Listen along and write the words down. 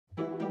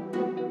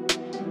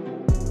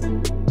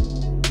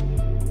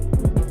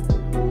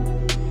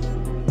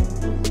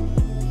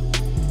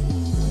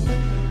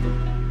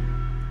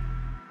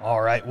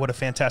right, what a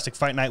fantastic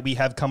fight night we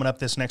have coming up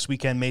this next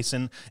weekend,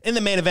 Mason. In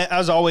the main event,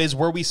 as always,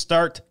 where we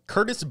start,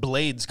 Curtis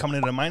Blaydes coming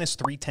in at a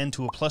 -310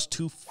 to a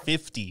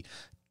 +250.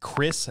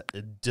 Chris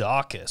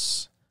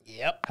Daukaus.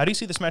 Yep. How do you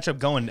see this matchup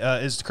going?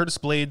 Is Curtis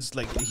Blaydes,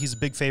 like, he's a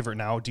big favorite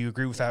now? Do you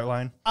agree with that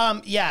line?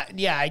 Yeah,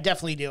 I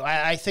definitely do.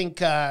 I think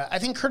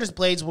Curtis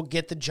Blaydes will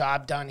get the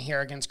job done here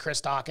against Chris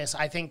Daukaus.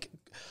 I think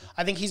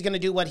he's going to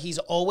do what he's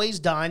always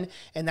done,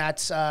 and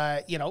that's,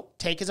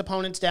 take his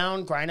opponents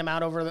down, grind them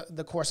out over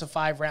the course of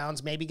 5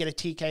 rounds, maybe get a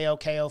TKO,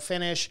 KO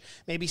finish,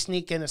 maybe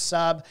sneak in a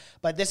sub,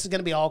 but this is going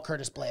to be all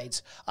Curtis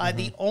Blaydes.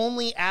 The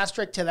only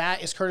asterisk to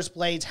that is Curtis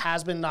Blaydes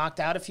has been knocked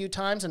out a few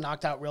times and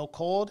knocked out real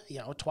cold,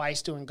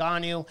 twice to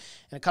Ngannou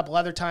and a couple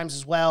other times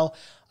as well.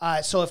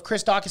 So if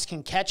Chris Daukaus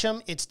can catch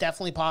him, it's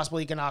definitely possible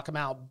he can knock him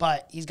out,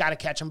 but he's got to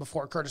catch him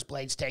before Curtis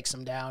Blaydes takes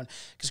him down,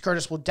 because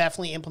Curtis will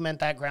definitely implement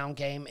that ground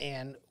game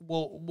and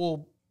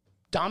will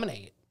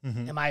dominate,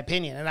 in my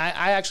opinion. And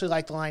I actually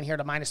like the line here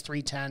to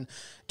 -310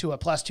 to a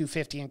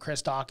 +250 in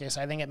Chris Daukaus.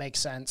 I think it makes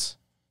sense.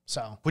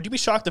 So, would you be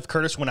shocked if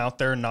Curtis went out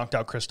there and knocked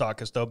out Chris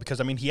Daukaus, though?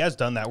 Because, I mean, he has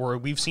done that, where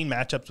we've seen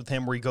matchups with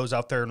him where he goes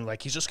out there and,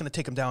 like, he's just going to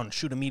take him down and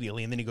shoot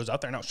immediately, and then he goes out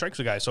there and outstrikes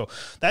a guy. So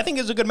that, I think,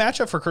 is a good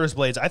matchup for Curtis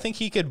Blaydes. I think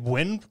he could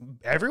win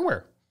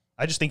everywhere.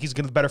 I just think he's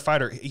going to be a better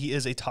fighter. He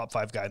is a top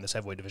 5 guy in this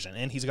heavyweight division,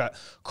 and he's got,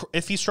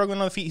 if he's struggling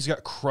on the feet, he's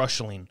got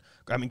crushing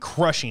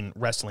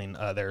wrestling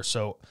there.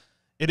 So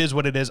it is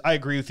what it is. I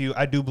agree with you.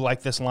 I do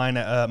like this line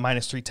at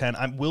 -310.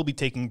 I will be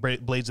taking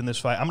Blaydes in this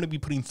fight. I'm going to be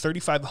putting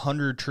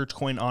 3,500 church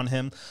coin on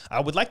him.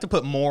 I would like to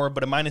put more,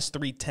 but a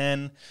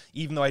 -310,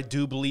 even though I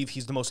do believe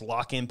he's the most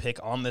lock-in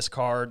pick on this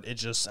card, it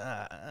just,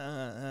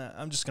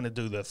 I'm just going to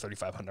do the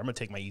 3,500. I'm going to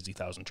take my easy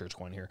 1,000 church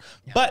coin here.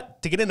 Yeah.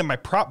 But to get into my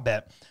prop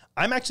bet,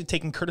 I'm actually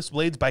taking Curtis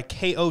Blaydes by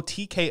KO,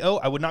 TKO.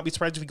 I would not be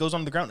surprised if he goes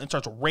on the ground and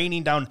starts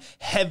raining down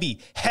heavy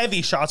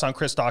shots on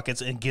Chris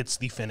Daukaus and gets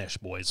the finish,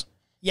 boys.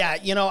 Yeah,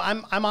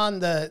 I'm on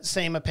the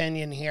same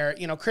opinion here.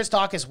 Chris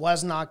Daukaus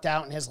was knocked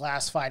out in his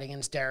last fight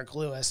against Derek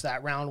Lewis,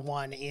 that round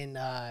 1 in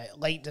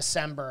late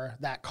December,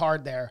 that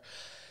card there.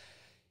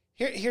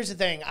 Here's the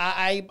thing.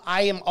 I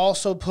am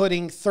also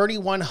putting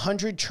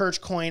 3,100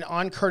 church coin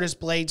on Curtis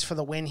Blaydes for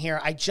the win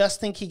here. I just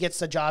think he gets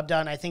the job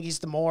done. I think he's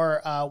the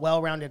more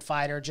well-rounded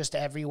fighter just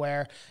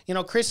everywhere.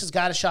 Chris has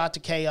got a shot to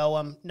KO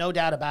him, no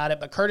doubt about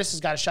it, but Curtis has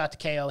got a shot to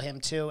KO him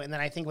too. And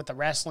then I think with the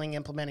wrestling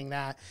implementing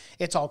that,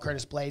 it's all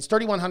Curtis Blaydes.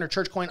 3,100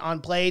 church coin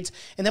on Blaydes.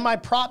 And then my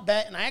prop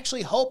bet, and I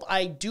actually hope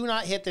I do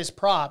not hit this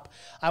prop.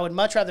 I would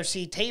much rather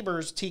see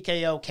Tabor's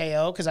TKO,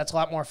 KO, because that's a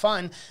lot more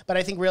fun. But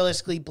I think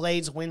realistically,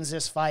 Blaydes wins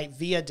this fight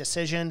via decision.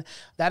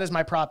 That is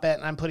my prop bet,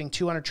 and I'm putting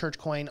 200 church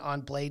coin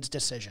on Blaydes'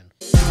 decision.